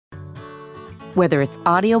Whether it's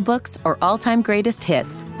audiobooks or all-time greatest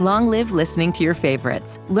hits, long live listening to your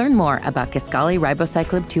favorites. Learn more about Kisqali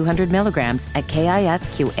Ribociclib 200 milligrams at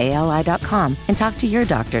KISQALI.com and talk to your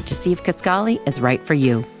doctor to see if Kisqali is right for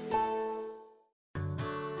you.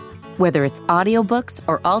 Whether it's audiobooks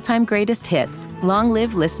or all-time greatest hits, long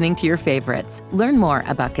live listening to your favorites. Learn more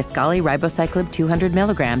about Kisqali Ribociclib 200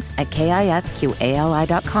 milligrams at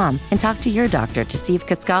KISQALI.com and talk to your doctor to see if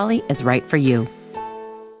Kisqali is right for you.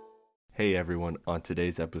 Hey everyone, on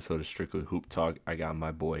today's episode of Strictly Hoop Talk, I got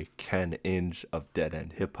my boy Ken Inge of Dead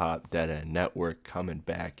End Hip Hop, Dead End Network coming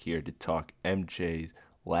back here to talk MJ's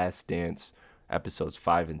Last Dance, episodes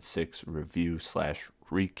 5 and 6 review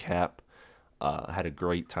 / recap. Had a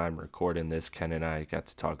great time recording this. Ken and I got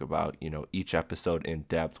to talk about, each episode in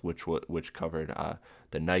depth, which covered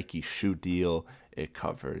the Nike shoe deal. It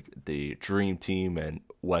covered the Dream Team and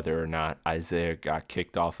whether or not Isaiah got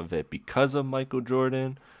kicked off of it because of Michael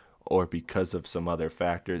Jordan or because of some other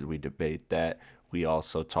factors. We debate that. We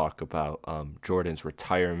also talk about Jordan's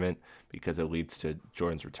retirement because it leads to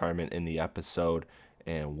Jordan's retirement in the episode.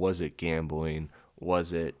 And was it gambling?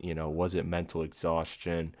 Was it mental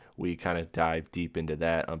exhaustion? We kind of dive deep into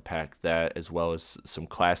that, unpack that, as well as some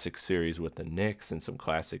classic series with the Knicks and some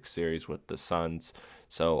classic series with the Suns.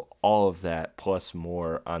 So all of that plus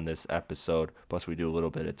more on this episode. Plus we do a little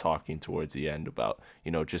bit of talking towards the end about,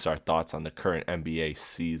 just our thoughts on the current NBA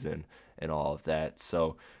season and all of that.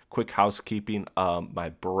 So quick housekeeping. My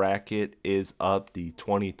bracket is up, the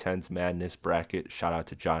 2010s Madness bracket. Shout out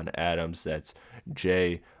to John Adams. That's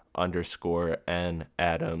J_N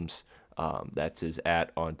Adams. That's his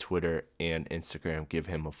 @ on Twitter and Instagram. Give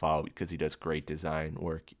him a follow because he does great design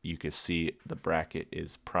work. You can see the bracket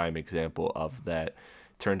is prime example of that.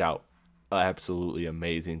 Turned out absolutely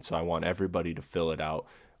amazing, so I want everybody to fill it out.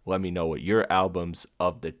 Let me know what your albums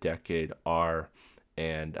of the decade are,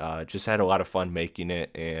 and just had a lot of fun making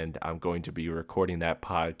it, and I'm going to be recording that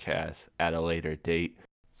podcast at a later date,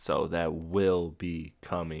 so that will be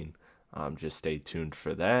coming. Just stay tuned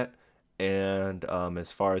for that. And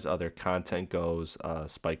as far as other content goes,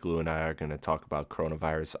 Spike Lou and I are going to talk about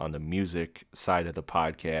coronavirus on the music side of the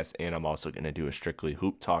podcast. And I'm also going to do a Strictly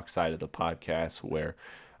Hoop Talk side of the podcast where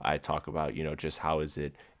I talk about, just how is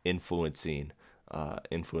it influencing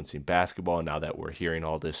basketball now that we're hearing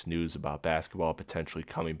all this news about basketball potentially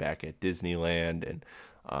coming back at Disneyland. And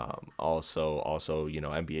also,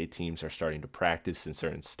 NBA teams are starting to practice in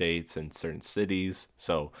certain states and certain cities.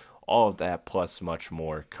 So all of that plus much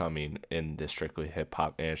more coming in the Strictly Hip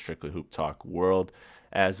Hop and Strictly Hoop Talk world.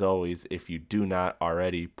 As always, if you do not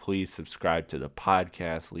already, please subscribe to the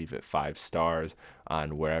podcast. Leave it 5 stars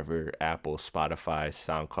on wherever, Apple, Spotify,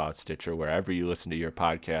 SoundCloud, Stitcher, wherever you listen to your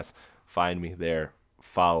podcast. Find me there,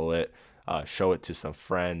 follow it, show it to some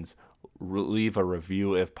friends. Leave a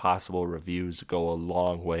review if possible. Reviews go a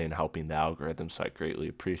long way in helping the algorithm, so I greatly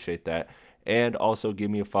appreciate that. And also give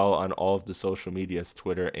me a follow on all of the social medias.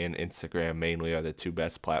 Twitter and Instagram mainly are the 2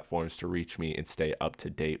 best platforms to reach me and stay up to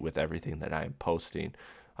date with everything that I'm posting.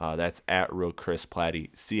 That's at Real Chris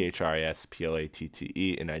Platte,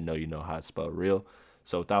 ChrisPlatte, and I know you know how to spell real.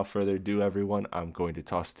 So without further ado, everyone, I'm going to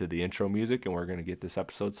toss to the intro music and we're going to get this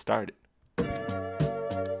episode started.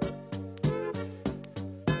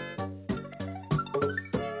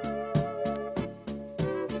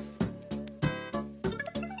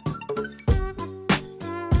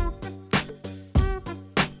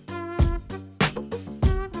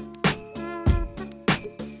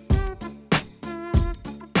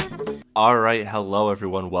 All right, hello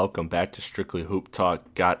everyone. Welcome back to Strictly Hoop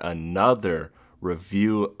Talk. Got another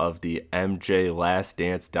review of the MJ Last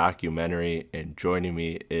Dance documentary, and joining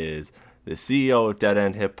me is the CEO of Dead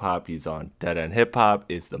End Hip Hop. He's on Dead End Hip Hop.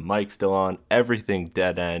 Is the mic still on? Everything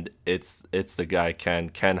Dead End. It's the guy Ken.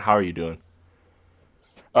 Ken, how are you doing?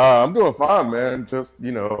 I'm doing fine, man. Just,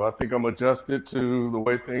 I think I'm adjusted to the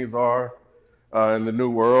way things are in the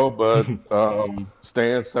new world, but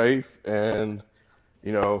staying safe and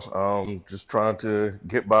just trying to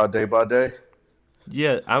get by day.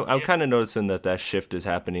 Yeah, I'm kind of noticing that shift is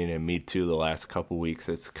happening in me too the last couple weeks.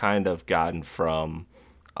 It's kind of gotten from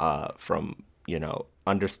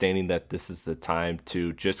understanding that this is the time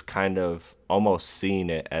to just kind of almost seeing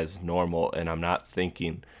it as normal, and I'm not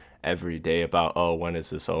thinking every day about, oh, when is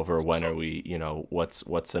this over? When are we,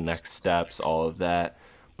 what's the next steps, all of that.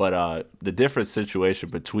 But the different situation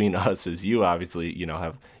between us is you obviously,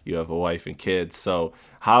 have a wife and kids. So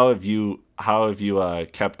how have you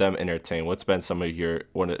kept them entertained? What's been some of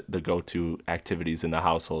one of the go-to activities in the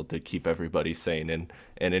household to keep everybody sane and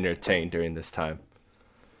entertained during this time?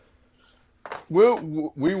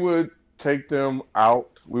 Well, we would take them out.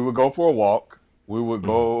 We would go for a walk. We would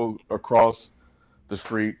go across the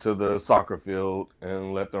street to the soccer field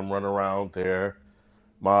and let them run around there.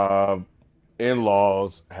 My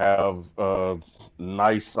in-laws have a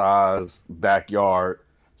nice sized backyard,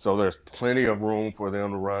 so there's plenty of room for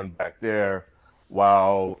them to run back there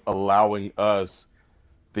while allowing us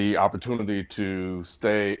the opportunity to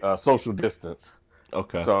stay social distance.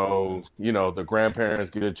 Okay. So, the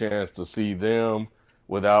grandparents get a chance to see them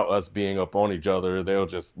without us being up on each other. They'll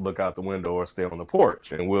just look out the window or stay on the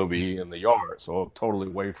porch, and we'll be in the yard. So, totally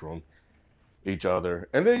away from each other.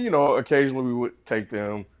 And then, occasionally we would take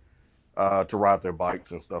them to ride their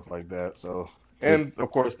bikes and stuff like that. So, So and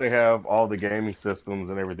of course, they have all the gaming systems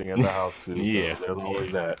and everything in the house too. So, yeah. there's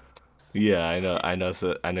always that. Yeah, I know.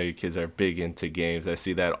 So I know your kids are big into games. I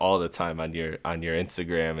see that all the time on your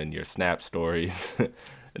Instagram and your Snap stories, and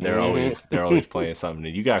they're always playing something.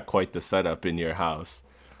 And you got quite the setup in your house.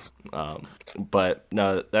 But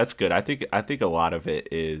no, that's good. I think a lot of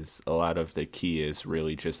the key is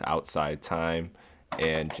really just outside time,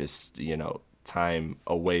 and just time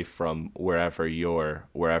away from wherever you're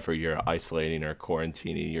isolating or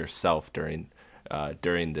quarantining yourself during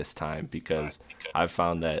this time, because I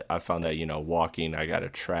found that walking, I got a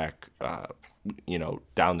track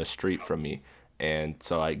down the street from me, and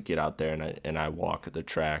so I get out there and I walk the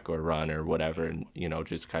track or run or whatever, and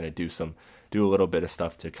just kind of do a little bit of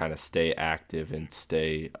stuff to kind of stay active and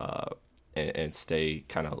stay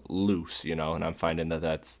kind of loose, and I'm finding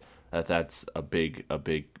that's a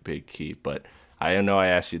big key. But I know I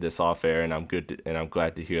asked you this off air, and I'm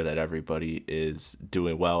glad to hear that everybody is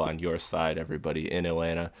doing well on your side, everybody in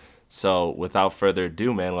Atlanta. So without further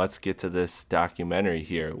ado, man, let's get to this documentary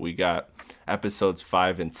here. We got episodes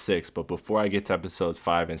 5 and 6, but before I get to episodes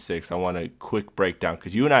 5 and 6, I want a quick breakdown,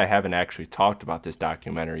 because you and I haven't actually talked about this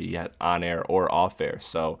documentary yet on air or off air.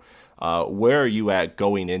 So where are you at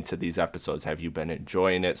going into these episodes? Have you been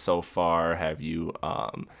enjoying it so far? Have you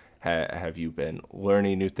have you been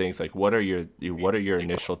learning new things? Like, what are your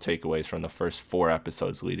initial takeaways from the first 4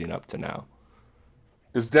 episodes leading up to now?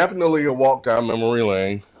 It's definitely a walk down memory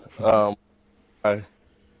lane. I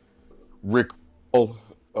recall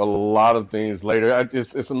a lot of things later.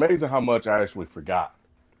 It's amazing how much I actually forgot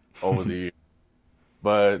over the years.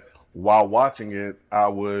 But while watching it, I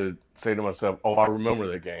would say to myself, "Oh, I remember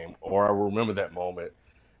that game," or "I remember that moment."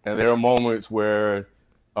 And there are moments where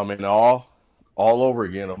I'm in awe all over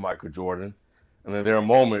again of Michael Jordan, and then there are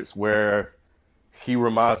moments where he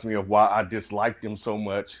reminds me of why I disliked him so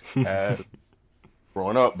much as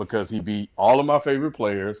growing up, because he beat all of my favorite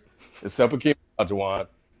players except Hakeem Olajuwon,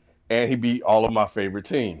 and he beat all of my favorite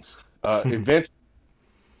teams. Eventually,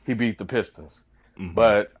 he beat the Pistons,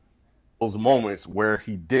 but those moments where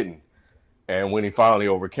he didn't, and when he finally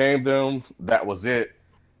overcame them, that was it,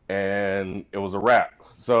 and it was a wrap.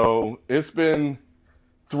 So it's been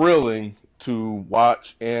thrilling to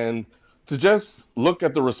watch and to just look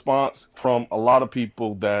at the response from a lot of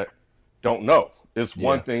people that don't know. It's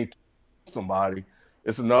one thing to tell somebody,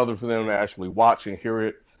 it's another for them to actually watch and hear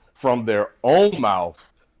it from their own mouth,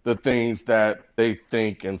 the things that they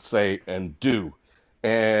think and say and do.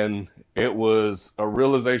 And it was a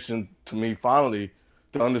realization to me finally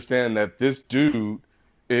to understand that this dude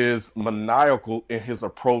is maniacal in his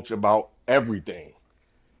approach about everything.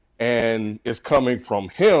 And it's coming from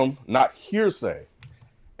him, not hearsay.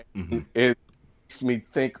 It makes me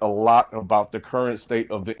think a lot about the current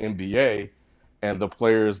state of the NBA and the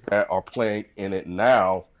players that are playing in it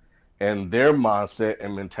now, and their mindset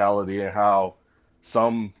and mentality, and how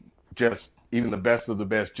some, just even the best of the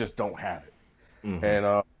best, just don't have it.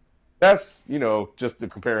 And that's, just to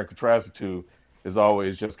compare and contrast the two is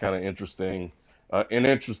always just kind of interesting, an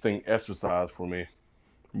interesting exercise for me.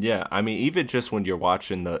 Yeah, I mean, even just when you're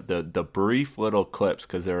watching the brief little clips,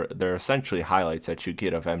 because they're essentially highlights that you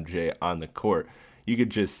get of MJ on the court, you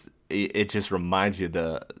could it just reminds you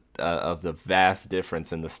of the vast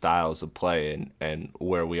difference in the styles of play and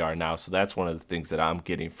where we are now. So that's one of the things that I'm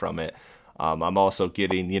getting from it. I'm also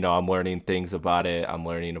getting, I'm learning things about it. I'm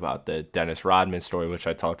learning about the Dennis Rodman story, which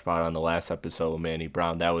I talked about on the last episode with Manny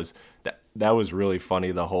Brown. That was really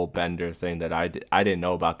funny, the whole Bender thing that I didn't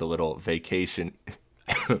know about, the little vacation.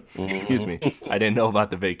 Excuse me. I didn't know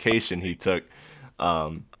about the vacation he took.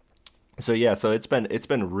 So it's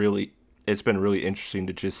been really interesting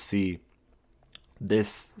to just see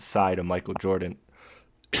this side of Michael Jordan.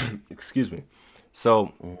 Excuse me.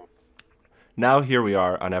 So now here we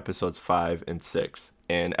are on episodes 5 and 6.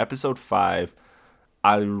 And episode 5,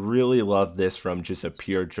 I really love this from just a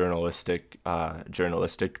pure journalistic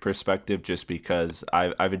perspective, just because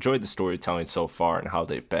I've enjoyed the storytelling so far and how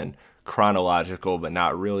they've been chronological, but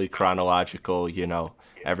not really chronological. You know,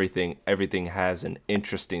 everything has an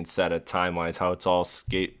interesting set of timelines. How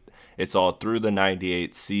it's all through the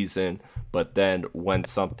 '98 season, but then when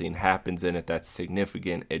something happens in it that's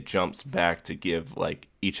significant, it jumps back to give, like,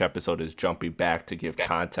 each episode is jumping back to give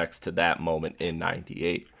context to that moment in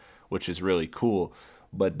 '98, which is really cool.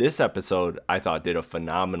 But this episode, I thought, did a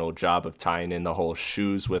phenomenal job of tying in the whole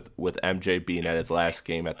shoes with MJ being at his last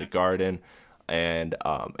game at the Garden, and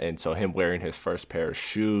so him wearing his first pair of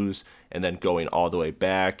shoes, and then going all the way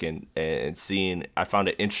back and seeing. I found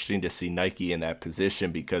it interesting to see Nike in that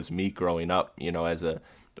position, because me growing up, you know, as a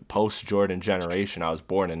post Jordan generation, I was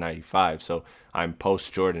born in '95, so I'm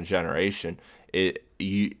post Jordan generation.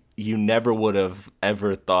 You never would have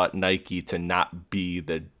ever thought Nike to not be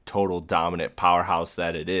the total dominant powerhouse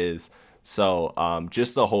that it is. So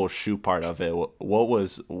just the whole shoe part of it, what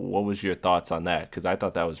was your thoughts on that? Because I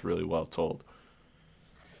thought that was really well told.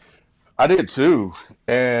 I did too,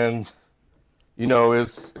 and you know,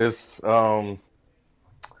 it's kind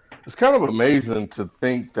of amazing to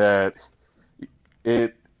think that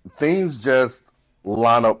things just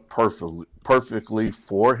line up perfectly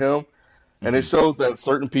for him, and it shows that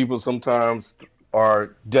certain people sometimes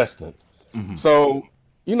are destined. So,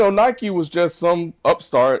 you know, Nike was just some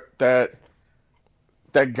upstart that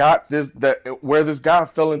got where this guy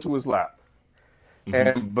fell into his lap.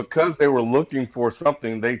 And because they were looking for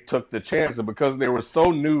something, they took the chance. And because they were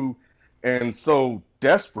so new and so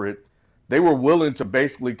desperate, they were willing to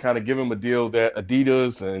basically kind of give him a deal that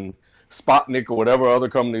Adidas and Spotnik or whatever other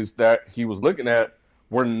companies that he was looking at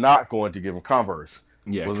were not going to give him. Converse.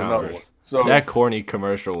 Yeah, was Converse. another one. So that corny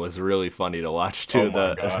commercial was really funny to watch too.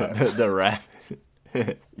 Oh the rap.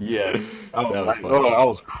 Yes, I That was was, funny. I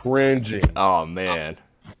was cringing. Oh man.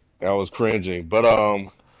 I was cringing. But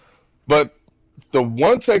the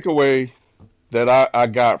one takeaway that I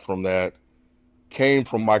got from that came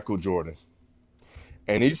from Michael Jordan.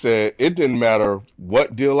 And he said it didn't matter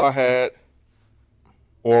what deal I had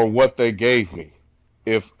or what they gave me.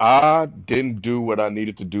 If I didn't do what I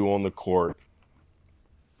needed to do on the court,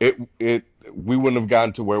 we wouldn't have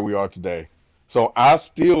gotten to where we are today. So I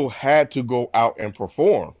still had to go out and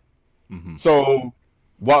perform. So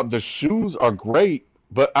while the shoes are great,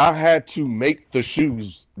 but I had to make the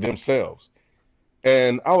shoes themselves.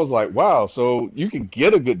 And I was like, wow, so you can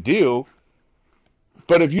get a good deal,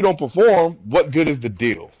 but if you don't perform, what good is the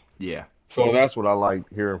deal? Yeah. So that's what I like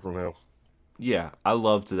hearing from him. Yeah, I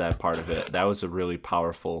loved that part of it. That was a really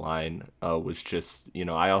powerful line. Was just, you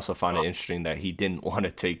know, I also found it interesting that he didn't want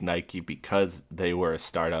to take Nike because they were a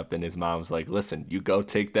startup, and his mom was like, listen, you go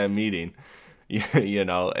take that meeting, you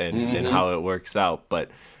know, and how it works out.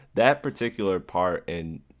 But that particular part,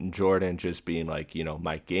 and Jordan just being like, you know,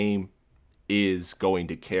 my game is going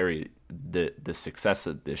to carry the success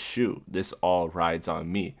of this shoe. This all rides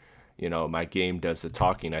on me. You know, my game does the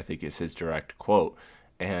talking, I think is his direct quote.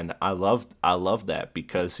 And I love that,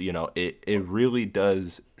 because, you know, it really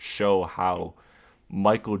does show how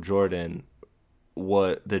Michael Jordan,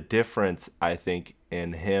 what the difference, I think,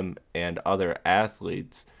 in him and other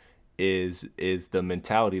athletes is the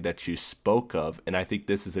mentality that you spoke of. And I think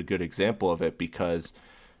this is a good example of it, because,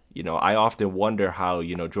 you know, I often wonder how,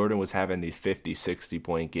 you know, Jordan was having these 50,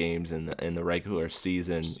 60-point games in the regular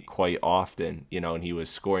season quite often, you know, and he was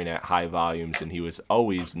scoring at high volumes, and he was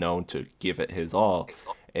always known to give it his all.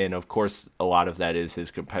 And, of course, a lot of that is his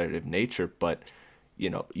competitive nature. But, you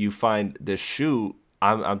know, you find this shoe,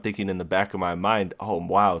 I'm thinking in the back of my mind, oh,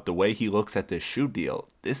 wow, the way he looks at this shoe deal,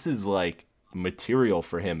 this is like material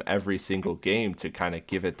for him every single game to kind of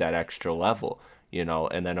give it that extra level. You know,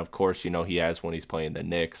 and then, of course, you know, he has when he's playing the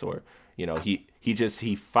Knicks, or, you know,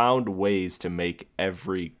 he found ways to make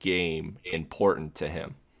every game important to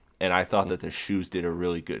him. And I thought that the shoes did a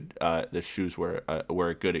really good, the shoes were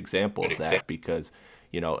a good example of that, because,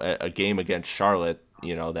 you know, a game against Charlotte,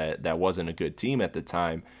 you know, that wasn't a good team at the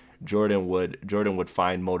time, Jordan would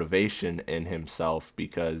find motivation in himself,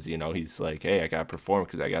 because, you know, he's like, hey, I got to perform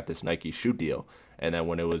because I got this Nike shoe deal. And then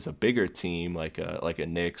when it was a bigger team like a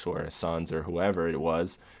Knicks or a Suns or whoever it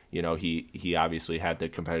was, you know, he obviously had the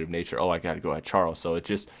competitive nature. Oh, I got to go at Charles. So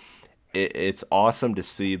it's awesome to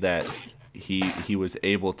see that he was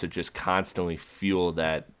able to just constantly fuel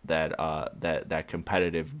that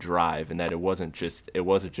competitive drive, and that it wasn't just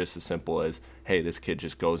as simple as, hey, this kid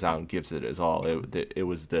just goes out and gives it his all. It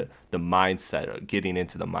was the mindset, getting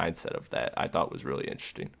into the mindset of that, I thought was really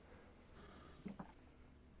interesting.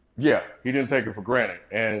 Yeah, he didn't take it for granted.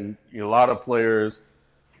 And you know, a lot of players,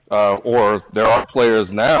 or there are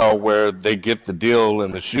players now where they get the deal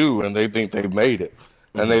in the shoe and they think they've made it.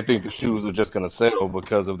 And they think the shoes are just going to sell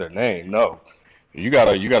because of their name. No, You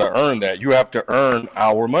gotta earn that. You have to earn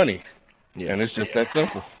our money, Yeah. and it's just that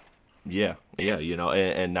simple. Yeah, yeah,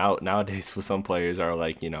 and nowadays for some players are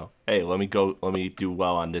like, hey, let me do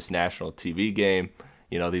well on this national TV game,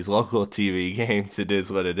 these local TV games, it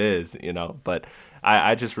is what it is, but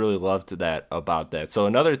I just really loved that about that. So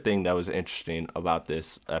another thing that was interesting about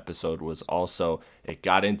this episode was also it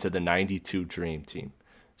got into the 92 Dream Team.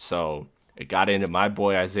 So it got into my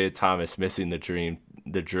boy Isaiah Thomas missing the dream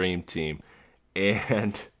team.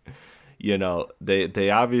 And they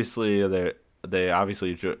obviously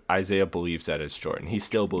Isaiah believes that it's Jordan. He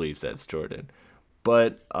still believes that it's Jordan.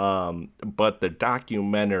 But the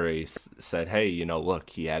documentary said, hey, look,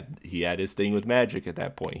 he had his thing with Magic at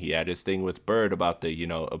that point. He had his thing with Bird about the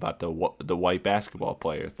white basketball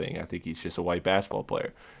player thing. I think he's just a white basketball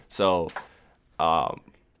player. So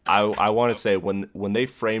I want to say when they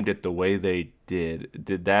framed it the way they did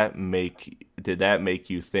that make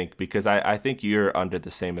you think? Because I think you're under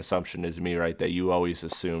the same assumption as me, right? That you always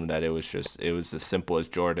assumed that it was as simple as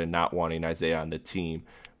Jordan not wanting Isaiah on the team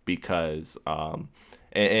because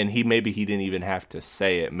and he didn't even have to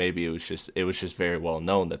say it. Maybe it was just very well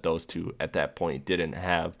known that those two at that point didn't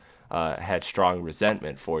have had strong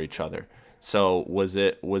resentment for each other. So was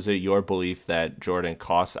it your belief that Jordan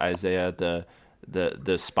cost Isaiah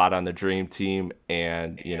the spot on the dream team,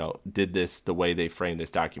 and did the way they framed this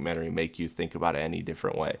documentary make you think about it any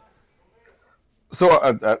different way? So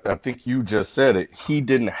I think you just said it. He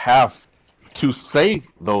didn't have to say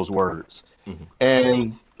those words, Hmm.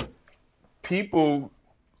 and people,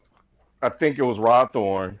 I think it was Rod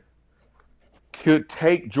Thorne, could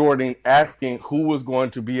take Jordan asking who was going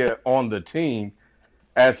to be on the team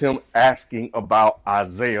as him asking about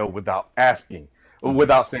Isaiah Hmm.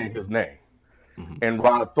 without saying his name. Hmm. And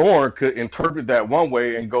Rod Thorne could interpret that one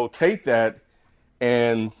way and go take that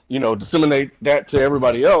and disseminate that to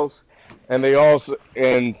everybody else. And they also,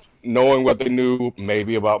 and knowing what they knew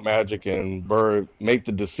maybe about Magic and Bird, make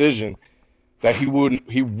the decision that he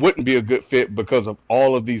wouldn't be a good fit because of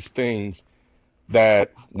all of these things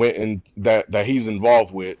that went in that he's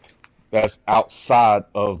involved with that's outside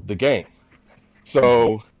of the game.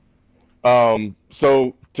 Hmm.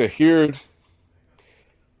 So to hear,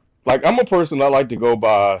 like, I'm a person, I like to go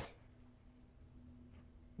by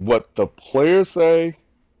what the players say,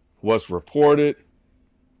 what's reported,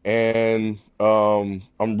 and I'm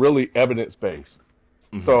really evidence based.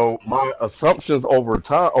 Hmm. So my assumptions over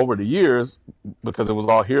time, over the years, because it was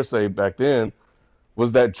all hearsay back then,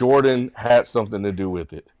 was that Jordan had something to do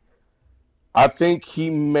with it. I think he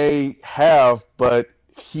may have, but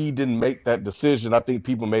he didn't make that decision. I think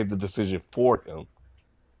people made the decision for him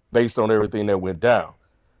based on everything that went down.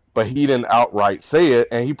 But he didn't outright say it,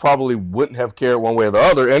 and he probably wouldn't have cared one way or the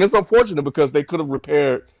other. And it's unfortunate because they could have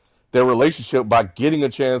repaired their relationship by getting a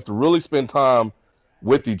chance to really spend time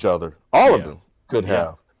with each other. All of Yeah. them could Yeah.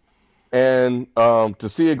 have. And to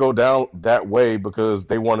see it go down that way because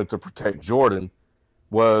they wanted to protect Jordan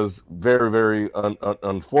was very, very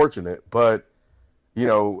unfortunate. But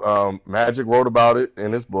Magic wrote about it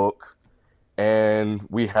in his book, and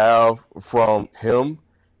we have from him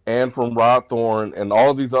and from Rod Thorne and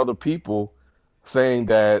all these other people saying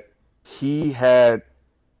that he had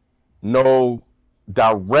no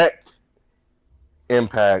direct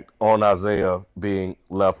impact on Isaiah being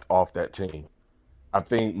left off that team. I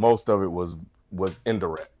think most of it was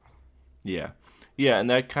indirect. Yeah. Yeah, and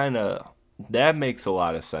that makes a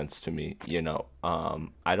lot of sense to me,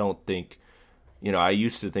 I don't think I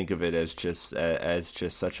used to think of it as just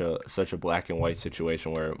such a black and white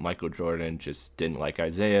situation where Michael Jordan just didn't like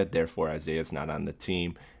Isaiah, therefore Isaiah's not on the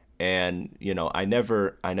team. And I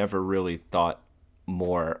never really thought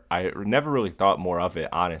more of it,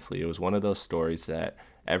 honestly. It was one of those stories that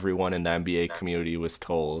everyone in the NBA community was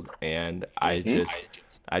told, and I Hmm. just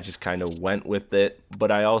I just kind of went with it,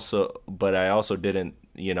 but I also didn't,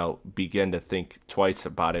 begin to think twice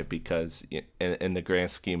about it because in the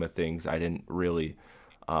grand scheme of things, I didn't really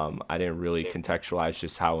contextualize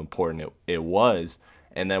just how important it was.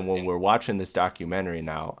 And then when we're watching this documentary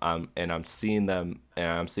now, and I'm seeing them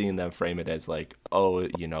frame it as like, oh,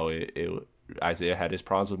 Isaiah had his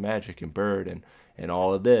problems with Magic and Bird and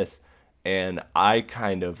all of this, and I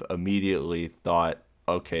kind of immediately thought,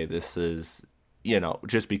 okay, this is,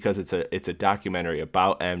 just because it's a documentary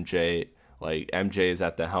about MJ, like MJ is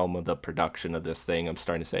at the helm of the production of this thing. I'm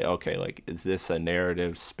starting to say, okay, like, is this a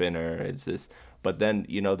narrative spinner? Is this? But then,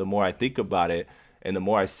 the more I think about it and the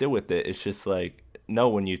more I sit with it, it's just like, no,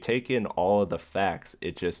 when you take in all of the facts,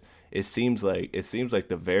 it seems like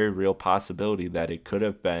the very real possibility that it could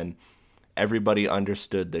have been everybody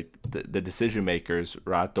understood the decision makers.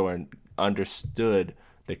 Rod Thorne understood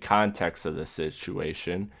the context of the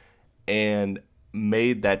situation, and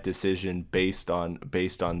made that decision based on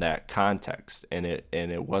that context. And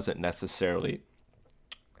it wasn't necessarily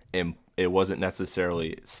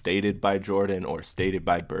stated by Jordan or stated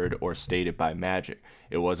by Bird or stated by Magic.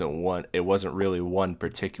 It wasn't really one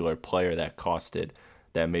particular player that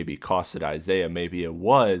maybe costed Isaiah. Maybe it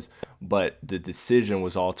was, but the decision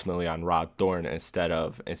was ultimately on Rod Thorn instead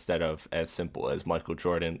of as simple as Michael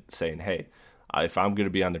Jordan saying, "Hey, if I'm going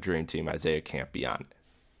to be on the Dream Team, Isaiah can't be on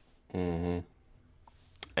it." Mm-hmm.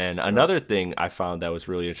 And another thing I found that was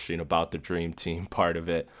really interesting about the Dream Team part of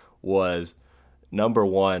it was, number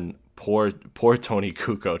one, poor Tony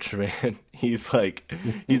Kukoc, man. He's like,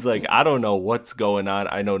 I don't know what's going on.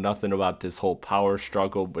 I know nothing about this whole power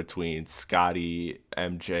struggle between Scottie,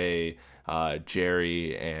 MJ,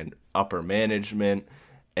 Jerry, and upper management.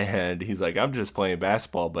 And he's like, I'm just playing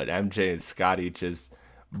basketball, but MJ and Scottie just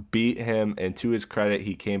beat him. And to his credit,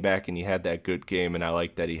 he came back and he had that good game, and I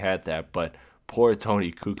like that he had that. But poor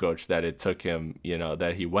Tony Kukoc, that it took him,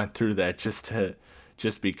 that he went through that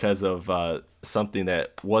just because of something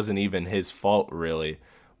that wasn't even his fault, really.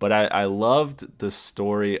 But I loved the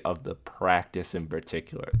story of the practice in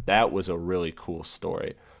particular. That was a really cool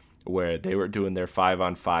story, where they were doing their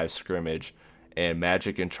 5-on-5 scrimmage, and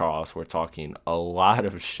Magic and Charles were talking a lot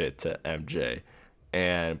of shit to MJ,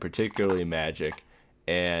 and particularly Magic.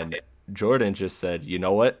 And Jordan just said, "You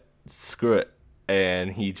know what? Screw it."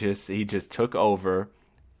 And he just took over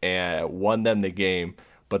and won them the game.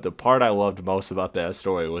 But the part I loved most about that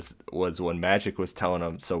story was when Magic was telling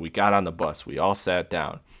him, so we got on the bus, we all sat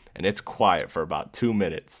down, and it's quiet for about 2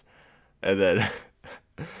 minutes. And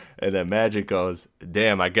then Magic goes,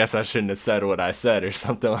 "Damn, I guess I shouldn't have said what I said," or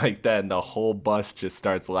something like that. And the whole bus just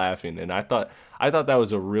starts laughing. And I thought that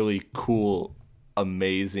was a really cool,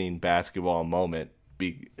 amazing basketball moment,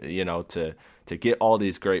 to get all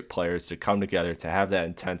these great players to come together, to have that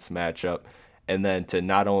intense matchup, and then to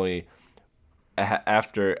not only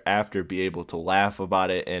after be able to laugh about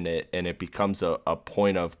it, and it becomes a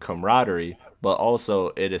point of camaraderie, but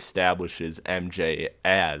also it establishes MJ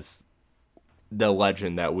as the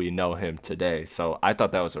legend that we know him today. So I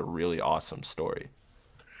thought that was a really awesome story.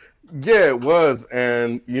 Yeah, it was,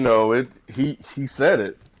 and he said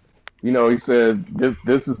it. He said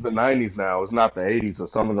this is the '90s now. It's not the '80s or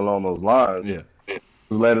something along those lines. Yeah,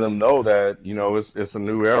 letting them know that it's a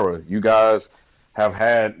new era. You guys have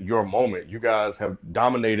had your moment. You guys have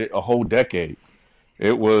dominated a whole decade.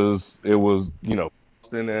 It was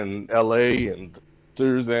Boston and LA and the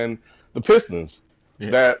Sixers and the Pistons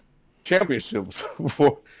that championships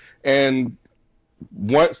for. And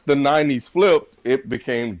once the '90s flipped, it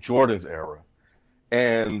became Jordan's era.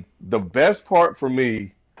 And the best part for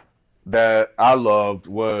me that I loved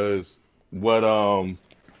was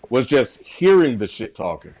just hearing the shit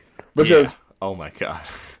talking, because oh my god,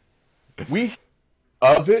 we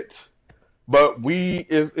of it, but we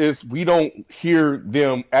don't hear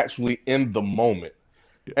them actually in the moment.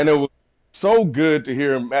 And it was so good to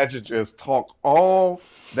hear Magic just talk all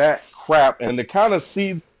that crap, and to kind of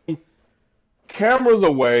see cameras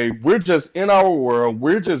away, we're just in our world,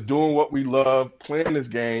 we're just doing what we love, playing this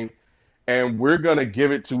game, and we're gonna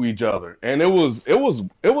give it to each other. And it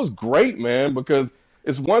was great, man, because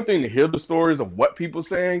it's one thing to hear the stories of what people are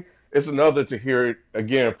saying, it's another to hear it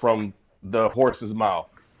again from the horse's mouth.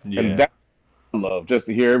 Yeah. And that I love, just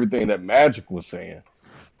to hear everything that Magic was saying.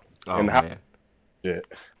 Oh, and man. Shit.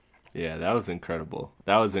 Yeah, that was incredible.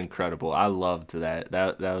 I loved that.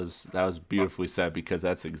 That was beautifully said, because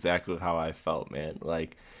that's exactly how I felt, man.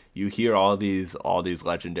 Like, you hear all these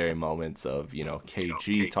legendary moments of,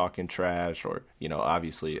 KG talking trash, or,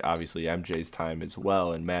 obviously MJ's time as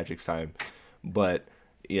well, and Magic's time. But,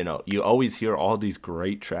 you always hear all these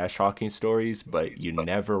great trash talking stories, but you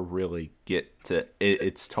never really get to it.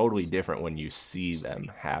 It's totally different when you see them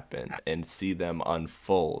happen and see them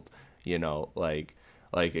unfold,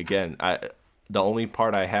 like again, the only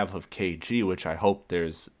part I have of KG, which I hope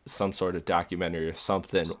there's some sort of documentary or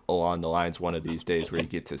something along the lines one of these days where you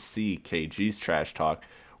get to see KG's trash talk,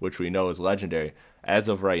 which we know is legendary. As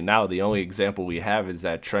of right now, the only example we have is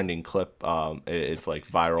that trending clip. It's like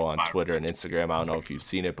viral on Twitter and Instagram. I don't know if you've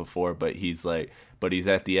seen it before, but he's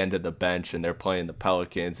at the end of the bench and they're playing the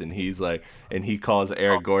Pelicans, and he calls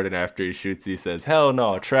Eric Gordon after he shoots. He says, "Hell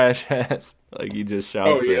no, trash ass!" Like, he just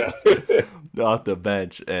shouts it off the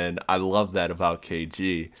bench, and I love that about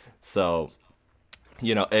KG. So,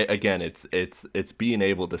 again, it's being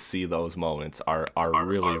able to see those moments are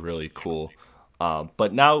really, really cool.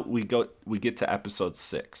 But now we get to episode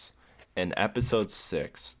 6, and episode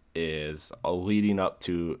 6 is leading up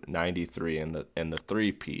to '93 and the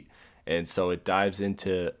three-peat. And so it dives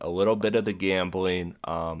into a little bit of the gambling,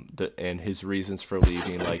 and his reasons for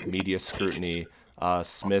leaving, like media scrutiny,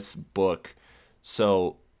 Smith's book.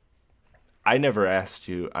 So I never asked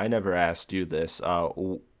you. I never asked you this.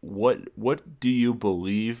 What do you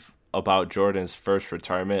believe about Jordan's first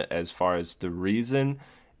retirement as far as the reason,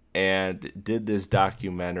 and did this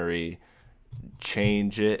documentary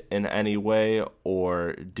change it in any way,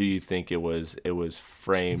 or do you think it was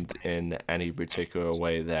framed in any particular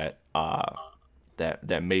way that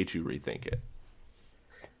that made you rethink it?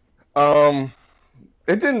 Um,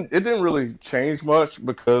 it didn't really change much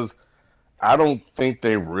because I don't think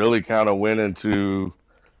they really kind of went into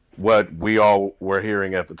what we all were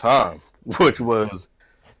hearing at the time, which was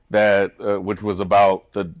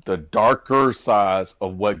about the darker sides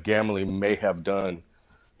of what gambling may have done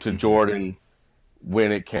to Hmm. Jordan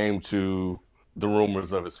when it came to the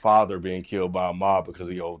rumors of his father being killed by a mob because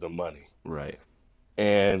he owed them money. Right.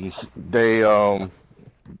 And they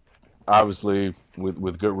obviously,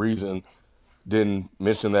 with good reason, didn't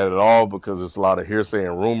mention that at all because it's a lot of hearsay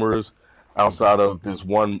and rumors outside of this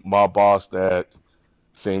one mob boss that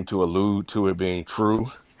seemed to allude to it being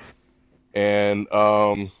true. And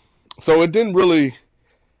so it didn't really.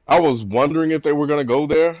 I was wondering if they were going to go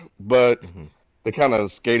there, but Hmm. they kind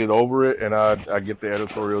of skated over it, and I get the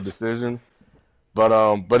editorial decision. But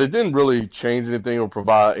it didn't really change anything or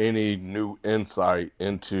provide any new insight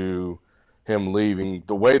into him leaving.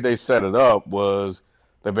 The way they set it up was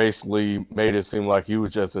they basically made it seem like he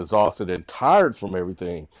was just exhausted and tired from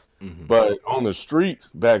everything. Hmm. But on the streets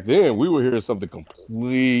back then, we were hearing something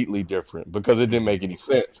completely different because it didn't Hmm. make any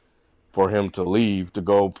sense for him to leave to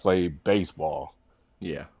go play baseball.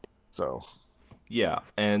 Yeah. So, Yeah,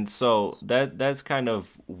 and so that's kind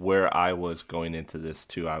of where I was going into this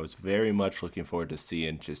too. I was very much looking forward to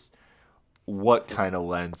seeing just what kind of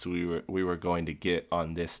lens we were going to get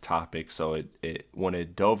on this topic. So it when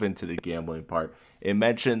it dove into the gambling part, it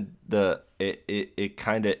mentioned it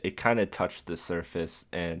kind of touched the surface,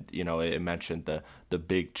 and it mentioned the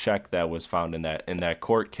big check that was found in that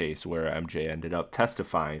court case where MJ ended up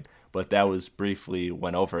testifying. But that was briefly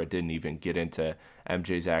went over. It didn't even get into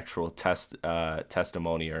MJ's actual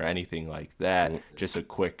testimony or anything like that. Just a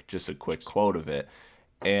quick quote of it,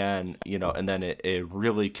 and then it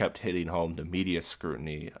really kept hitting home the media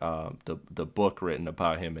scrutiny, the book written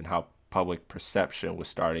about him and how public perception was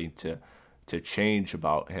starting to change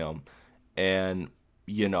about him. And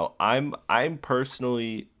I'm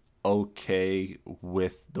personally okay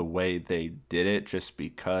with the way they did it, just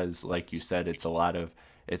because, like you said, it's a lot of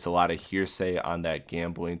hearsay on that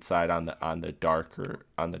gambling side, on the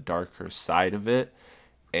darker side of it.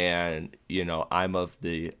 And I'm of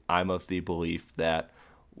the belief that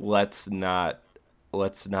let's not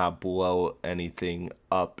let's not blow anything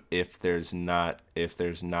up if there's not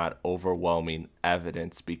overwhelming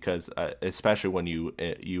evidence, because especially when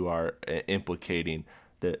you are implicating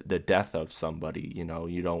the death of somebody. You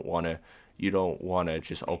don't want to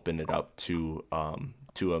just open it up to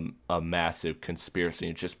a massive conspiracy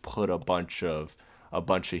and just put a bunch of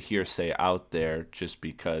hearsay out there, just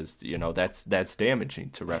because that's damaging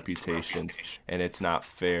to reputations, and it's not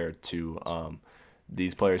fair to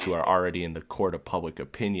these players who are already in the court of public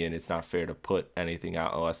opinion. It's not fair to put anything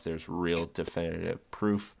out unless there's real definitive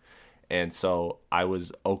proof. And so I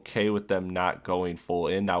was okay with them not going full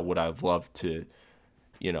in. Now, would I love to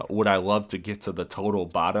get to the total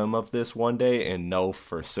bottom of this one day and know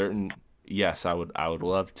for certain? Yes, I would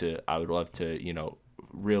love to. I would love to,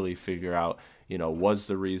 really figure out, was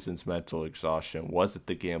the reasons mental exhaustion? Was it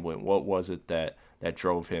the gambling? What was it that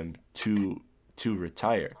drove him to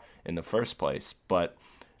retire in the first place? But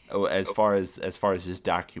as far as this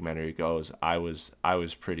documentary goes, I was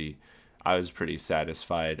pretty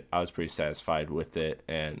satisfied. I was pretty satisfied with it,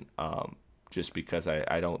 and just because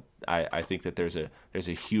I think that there's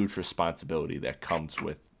a huge responsibility that comes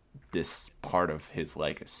with this part of his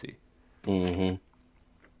legacy. hmm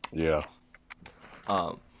yeah.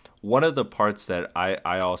 One of the parts that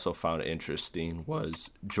I also found interesting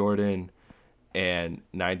was Jordan and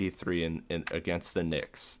 93 in against the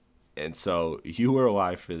Knicks. And so you were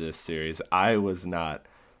alive for this series. I was not.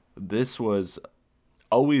 This was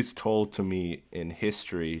always told to me in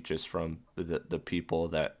history, just from the people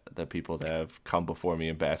that have come before me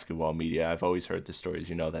in basketball media. I've always heard the stories,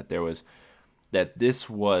 that this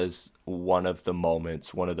was one of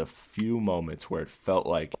the few moments where it felt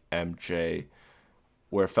like MJ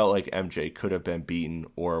could have been beaten,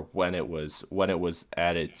 or when it was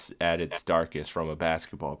at its darkest from a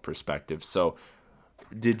basketball perspective. So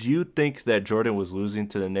did you think that Jordan was losing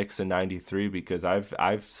to the Knicks in '93? Because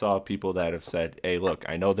I've saw people that have said, "Hey, look,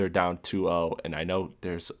 I know they're down 2-0, and I know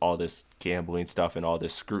there's all this gambling stuff and all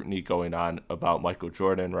this scrutiny going on about Michael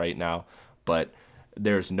Jordan right now, but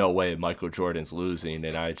there's no way Michael Jordan's losing."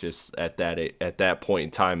 And I just at that point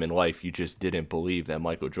in time in life, you just didn't believe that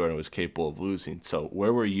Michael Jordan was capable of losing. So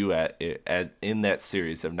where were you at in that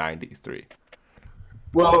series of '93?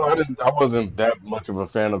 Well, I wasn't that much of a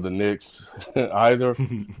fan of the Knicks either.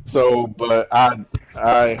 So, but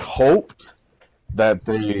I hoped that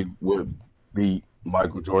they would beat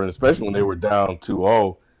Michael Jordan, especially when they were down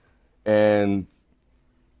 2-0. And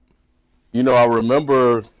I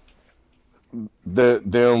remember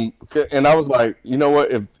them, and I was like, you know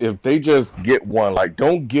what? If they just get one, like,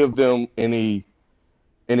 don't give them any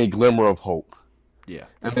glimmer of hope. Yeah.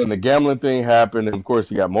 And then the gambling thing happened, and of course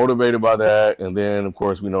he got motivated by that. And then, of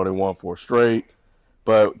course, we know they won 4 straight.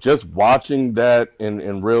 But just watching that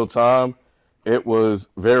in real time, it was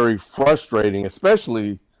very frustrating,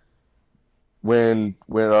 especially when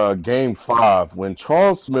Game 5, when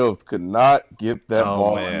Charles Smith could not get that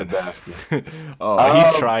ball in the basket.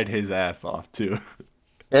 He tried his ass off too.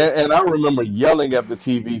 And I remember yelling at the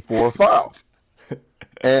TV for a foul.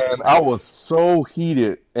 And I was so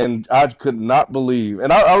heated, and I could not believe.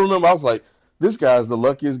 And I remember I was like, this guy's the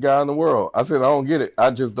luckiest guy in the world. I said, I don't get it.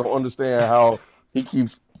 I just don't understand how he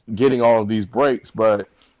keeps getting all of these breaks. But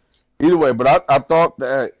either way, but I thought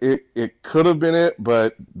that it could have been it,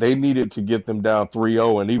 but they needed to get them down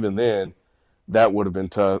 3-0, and even then, that would have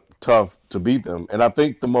been tough to beat them. And I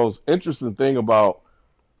think the most interesting thing about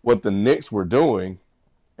what the Knicks were doing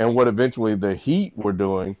and what eventually the Heat were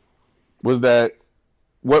doing was that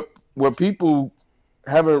what people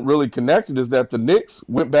haven't really connected is that the Knicks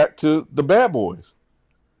went back to the bad boys.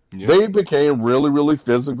 Yeah. They became really, really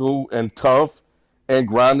physical and tough and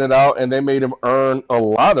grinded out, and they made them earn a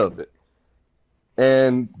lot of it.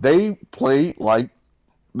 And they played like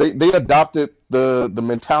they adopted the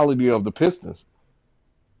mentality of the Pistons.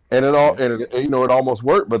 And it almost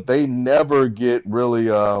worked, but they never get really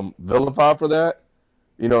vilified for that.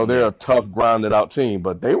 They're a tough, grounded out team,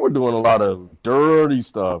 but they were doing a lot of dirty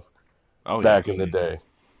stuff back in the day.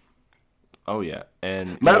 Oh yeah,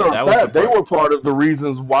 and matter of fact, they were part of the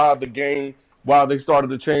reasons why they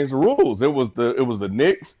started to change the rules. It was the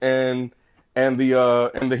Knicks and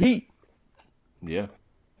the Heat. Yeah,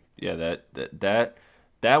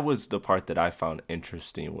 that was the part that I found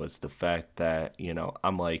interesting, was the fact that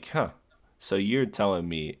I'm like, so you're telling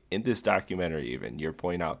me in this documentary, even you're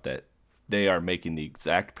pointing out that they are making the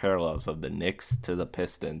exact parallels of the Knicks to the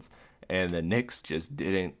Pistons, and the Knicks just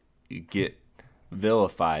didn't get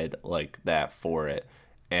vilified like that for it.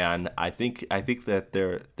 And I think that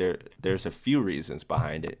there's a few reasons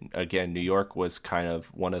behind it. Again, New York was kind of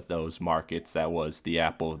one of those markets that was the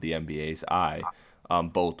apple of the NBA's eye,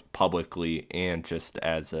 both publicly and just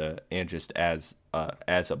as a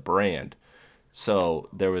brand. So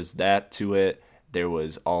there was that to it. There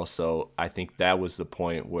was also, I think that was the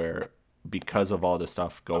point where, because of all the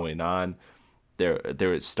stuff going on,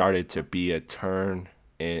 there started to be a turn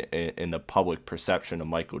in the public perception of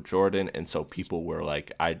Michael Jordan, and so people were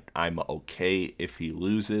like, I'm okay if he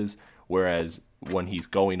loses. Whereas when he's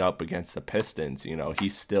going up against the Pistons,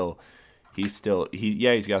 he's got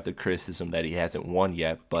the criticism that he hasn't won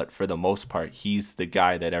yet, but for the most part, he's the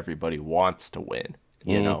guy that everybody wants to win.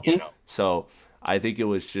 So I think it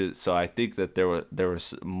was just, so I think that there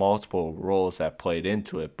was multiple roles that played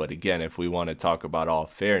into it. But again, if we want to talk about all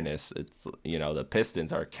fairness, it's the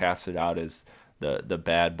Pistons are casted out as the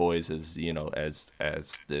bad boys, as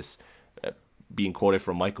this being quoted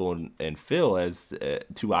from Michael and Phil as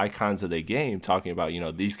two icons of the game, talking about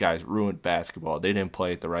these guys ruined basketball, they didn't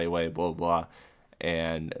play it the right way, blah blah.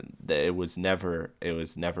 And it was never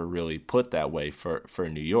really put that way for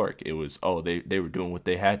New York. It was, they were doing what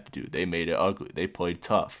they had to do. They made it ugly. They played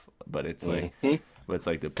tough. But it's like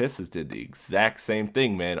the Pistons did the exact same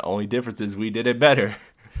thing, man. Only difference is we did it better.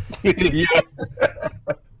 Yeah.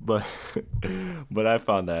 But I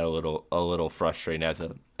found that a little frustrating as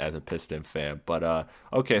a Piston fan. But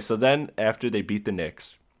okay, so then after they beat the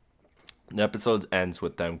Knicks, the episode ends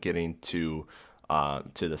with them getting to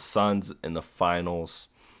the Suns in the finals,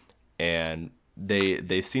 and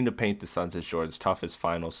they seem to paint the Suns as Jordan's toughest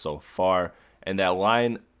finals so far. And that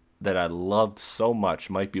line that I loved so much,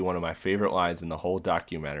 might be one of my favorite lines in the whole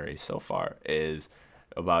documentary so far, is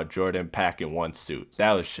about Jordan packing one suit.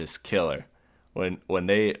 That was just killer. When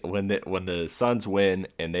the Suns win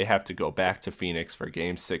and they have to go back to Phoenix for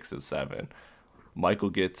Game 6 of 7, Michael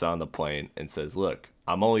gets on the plane and says, "Look,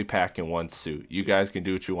 I'm only packing one suit. You guys can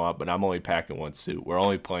do what you want, but I'm only packing one suit. We're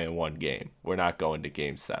only playing one game. We're not going to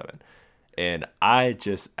game 7. And I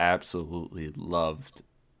just absolutely loved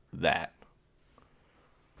that.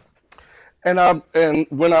 And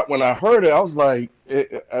when I heard it, I was like,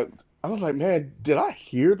 man, did I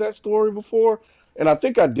hear that story before? And I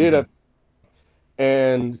think I did. Hmm.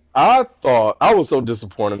 And I thought I was so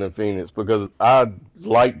disappointed in Phoenix because I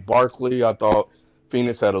liked Barkley. I thought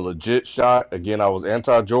Phoenix had a legit shot. Again, I was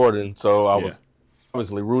anti-Jordan, so I Yeah. was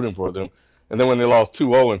obviously rooting for them. And then when they lost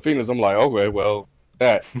 2-0 in Phoenix, I'm like, okay, well,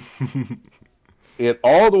 that it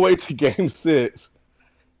all the way to Game 6,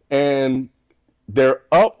 and they're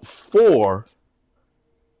up 4,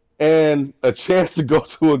 and a chance to go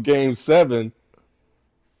to a Game 7.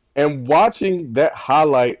 And watching that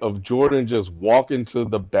highlight of Jordan just walking to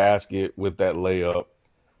the basket with that layup,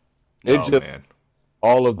 it Oh just man.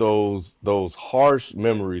 all of those harsh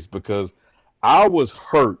memories because I was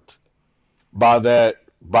hurt by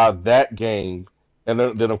that game, and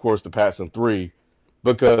then of course the Patson 3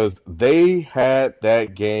 because they had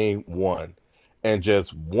that game won, and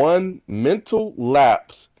just one mental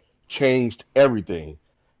lapse changed everything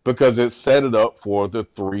because it set it up for the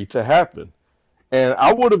 3 to happen. And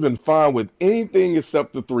I would have been fine with anything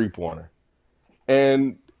except the 3-pointer.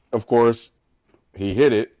 And of course, he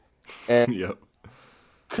hit it and Yep.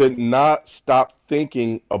 could not stop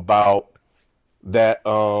thinking about that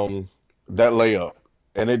layup.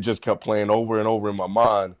 And it just kept playing over and over in my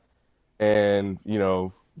mind. And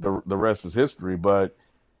the rest is history. But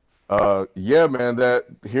yeah, man, that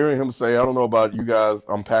hearing him say, I don't know about you guys,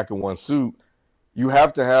 I'm packing one suit. You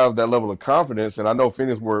have to have that level of confidence. And I know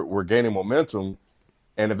Phoenix were gaining momentum.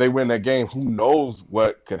 And if they win that game, who knows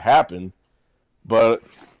what could happen? But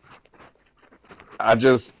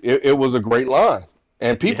it was a great line.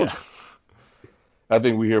 And people, Yeah. I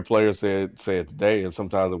think we hear players say it today, and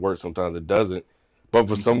sometimes it works, sometimes it doesn't. But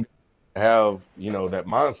for Hmm. some have that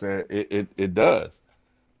mindset, it does.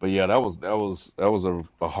 But yeah, that was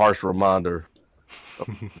a harsh reminder.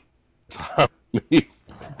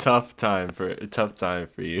 Tough time for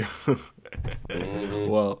you. Hmm.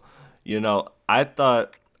 Well, I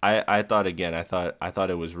thought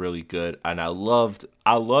it was really good, and I loved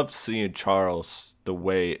seeing Charles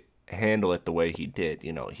handle it the way he did.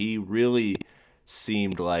 He really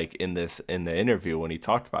seemed like in the interview when he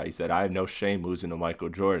talked about it, he said, "I have no shame losing to Michael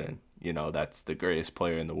Jordan. That's the greatest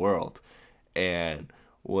player in the world." And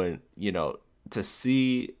when, to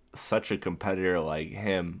see such a competitor like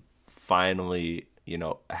him finally,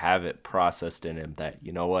 have it processed in him that,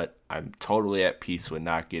 you know what, I'm totally at peace with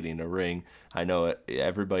not getting a ring. I know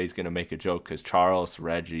everybody's going to make a joke because Charles,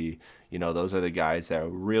 Reggie, those are the guys that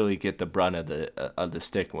really get the brunt of the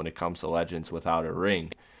stick when it comes to legends without a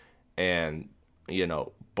ring. And,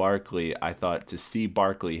 Barkley, I thought to see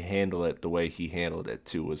Barkley handle it the way he handled it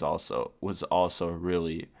too was also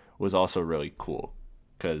really cool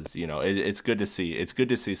because it's good to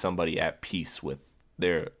see somebody at peace with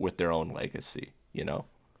their own legacy.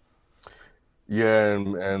 Yeah,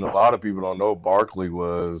 and a lot of people don't know Barkley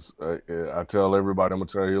was. I tell everybody, I'm gonna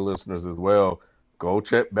tell your listeners as well. Go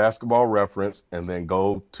check Basketball Reference and then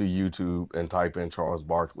go to YouTube and type in Charles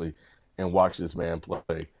Barkley and watch this man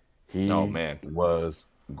play. Oh He man, was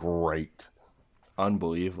great.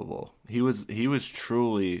 unbelievable. He was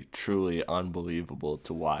truly unbelievable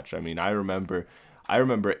to watch. I mean, I remember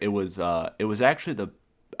it was actually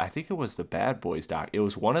I think it was the Bad Boys doc. It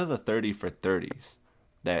was one of the 30 for 30s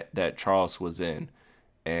that Charles was in,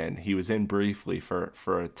 and he was in briefly for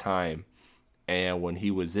a time. And when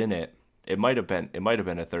he was in it, it might have been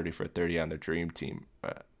a 30 for 30 on the Dream Team.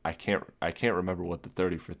 I can't remember what the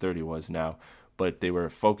 30 for 30 was now, but they were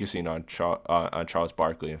focusing on Charles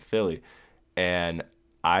Barkley in Philly, and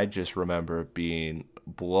I just remember being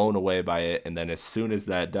blown away by it. And then as soon as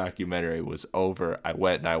that documentary was over, I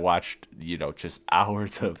went and I watched, just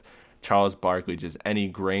hours of Charles Barkley, just any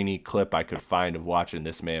grainy clip I could find of watching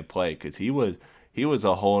this man play, because he was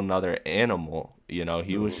a whole nother animal. He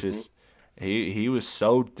was Hmm. just he was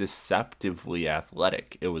so deceptively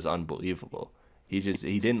athletic. It was unbelievable. He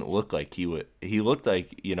didn't look like he would. He looked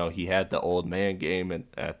like he had the old man game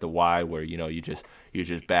at the Y where you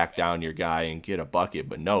just back down your guy and get a bucket.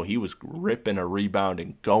 But no, he was ripping a rebound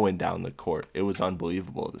and going down the court. It was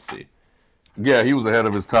unbelievable to see. Yeah, he was ahead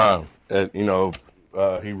of his time.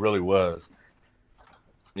 He really was.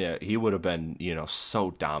 Yeah, he would have been,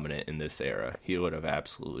 so dominant in this era. He would have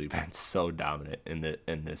absolutely been so dominant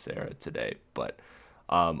in this era today. But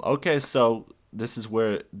okay, so this is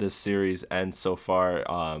where this series ends so far.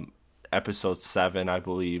 episode 7, I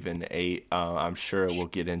believe, and 8. I'm sure we'll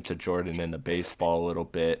get into Jordan and the baseball a little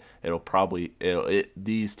bit.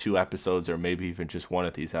 These 2 episodes, or maybe even just one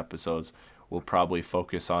of these episodes, will probably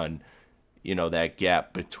focus on, that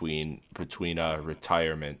gap between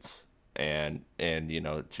retirements and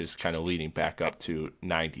just kind of leading back up to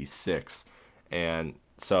 96. And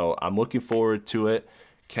so I'm looking forward to it.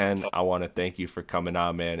 Ken, I want to thank you for coming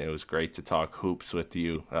on, man. It was great to talk hoops with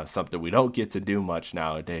you, something we don't get to do much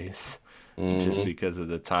nowadays, just because of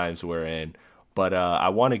the times we're in. But I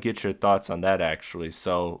want to get your thoughts on that, actually.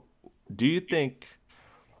 So do you think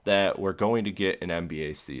that we're going to get an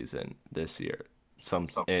NBA season this year?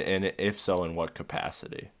 And if so, in what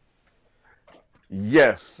capacity?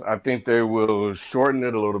 Yes, I think they will shorten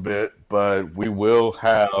it a little bit, but we will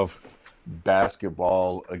have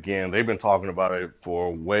basketball again. They've been talking about it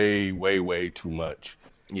for way, way, way too much.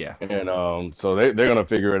 Yeah. And so they're going to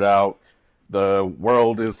figure it out. The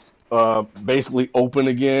world is basically open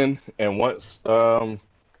again. And once,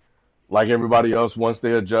 like everybody else, once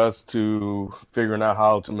they adjust to figuring out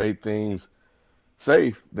how to make things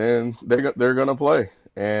safe, then they're going to play.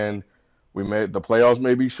 And the playoffs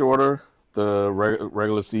may be shorter. The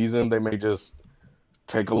regular season, they may just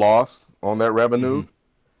take a loss on that revenue.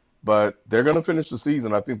 But they're going to finish the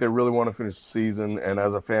season. I think they really want to finish the season. And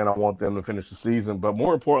as a fan, I want them to finish the season. But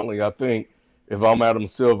more importantly, I think if I'm Adam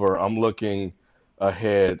Silver, I'm looking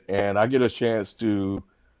ahead. And I get a chance to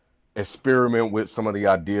experiment with some of the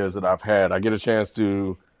ideas that I've had. I get a chance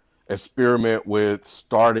to experiment with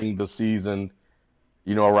starting the season,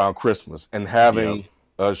 around Christmas and having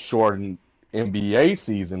a shortened NBA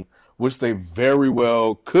season, which they very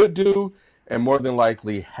well could do and more than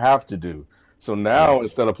likely have to do. So now,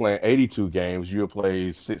 instead of playing 82 games, you'll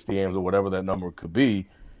play 60 games or whatever that number could be.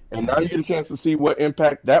 And now you get a chance to see what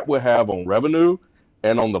impact that would have on revenue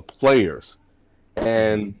and on the players.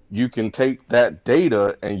 And you can take that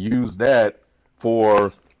data and use that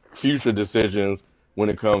for future decisions when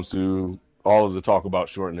it comes to all of the talk about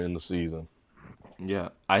shortening the season. Yeah,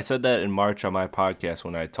 I said that in March on my podcast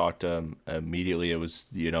when I talked to him immediately. It was,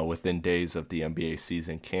 within days of the NBA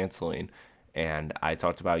season canceling. And I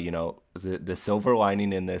talked about, the silver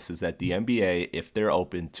lining in this is that the NBA, if they're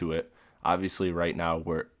open to it, obviously right now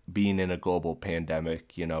we're being in a global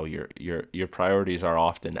pandemic, your priorities are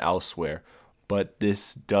often elsewhere. But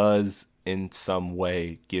this does in some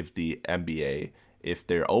way give the NBA, if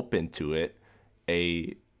they're open to it,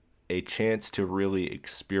 a chance to really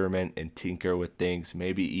experiment and tinker with things,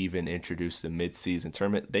 maybe even introduce the mid-season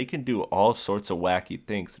tournament. They can do all sorts of wacky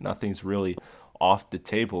things. Nothing's really off the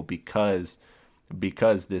table because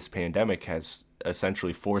this pandemic has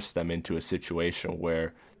essentially forced them into a situation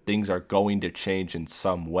where things are going to change in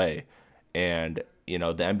some way. And the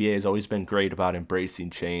NBA has always been great about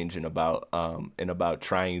embracing change and about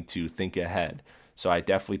trying to think ahead. So I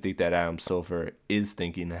definitely think that Adam Silver is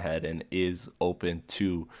thinking ahead and is open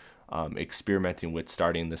to experimenting with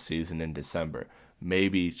starting the season in December.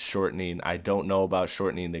 Maybe shortening. I don't know about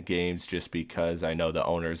shortening the games just because I know the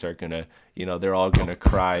owners are gonna, they're all gonna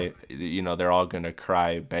cry. They're all gonna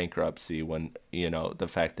cry bankruptcy when the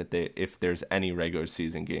fact that if there's any regular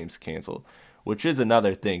season games canceled, which is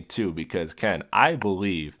another thing too. Because Ken, I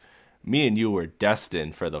believe me and you were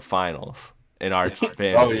destined for the finals in our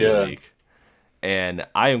fantasy league. And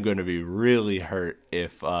I am going to be really hurt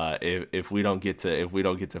if we don't get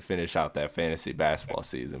to finish out that fantasy basketball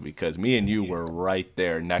season, because me and you were right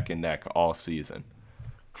there neck and neck all season.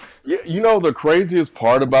 Yeah, the craziest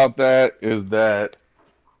part about that is that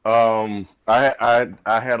I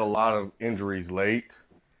had a lot of injuries late,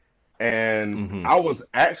 and I was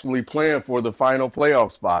actually playing for the final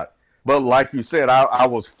playoff spot. But like you said, I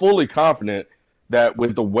was fully confident that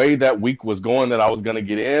with the way that week was going, that I was going to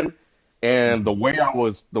get in. And the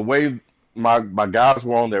way my guys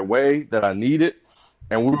were on their way that I needed,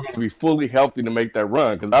 and we were going to be fully healthy to make that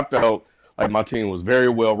run, because I felt like my team was very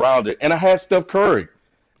well rounded, and I had Steph Curry,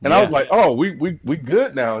 and I was like, oh, we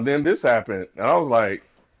good now. And then this happened, and I was like,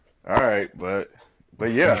 all right, but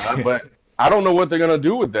yeah, but I don't know what they're going to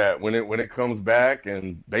do with that when it comes back,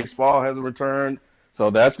 and baseball hasn't returned,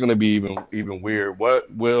 so that's going to be even weird.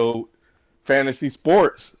 What will fantasy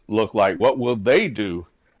sports look like? What will they do?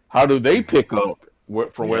 How do they pick up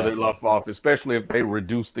from where they left off, especially if they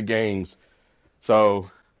reduce the games?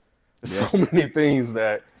 So many things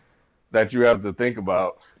that you have to think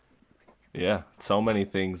about. Yeah, so many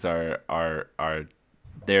things are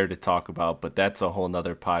there to talk about, but that's a whole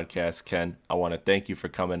nother podcast. Ken, I want to thank you for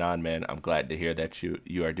coming on, man. I'm glad to hear that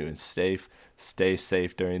you are doing safe. Stay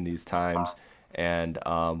safe during these times, and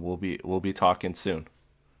we'll be talking soon.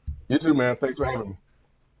 You too, man. Thanks for having me.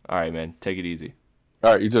 All right, man. Take it easy.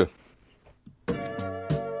 All right, you too.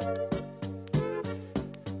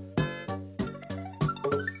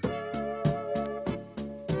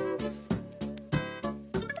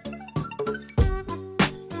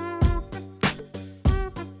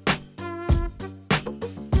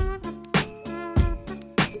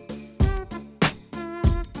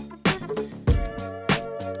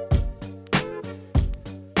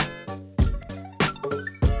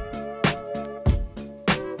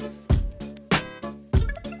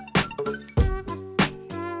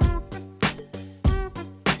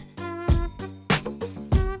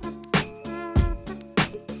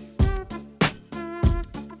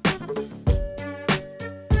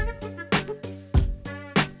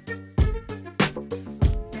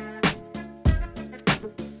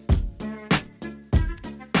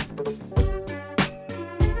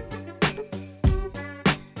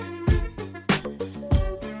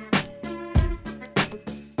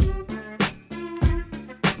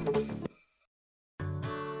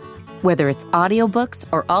 Whether it's audiobooks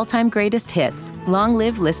or all-time greatest hits, long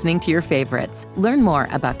live listening to your favorites. Learn more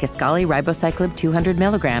about Kisqali Ribociclib 200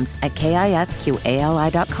 milligrams at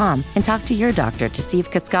KISQALI.com and talk to your doctor to see if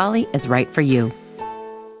Kisqali is right for you.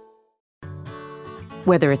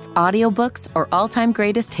 Whether it's audiobooks or all-time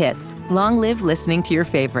greatest hits, long live listening to your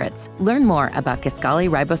favorites. Learn more about Kisqali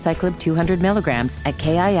Ribociclib 200 milligrams at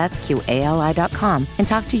KISQALI.com and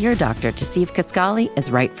talk to your doctor to see if Kisqali is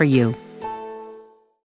right for you.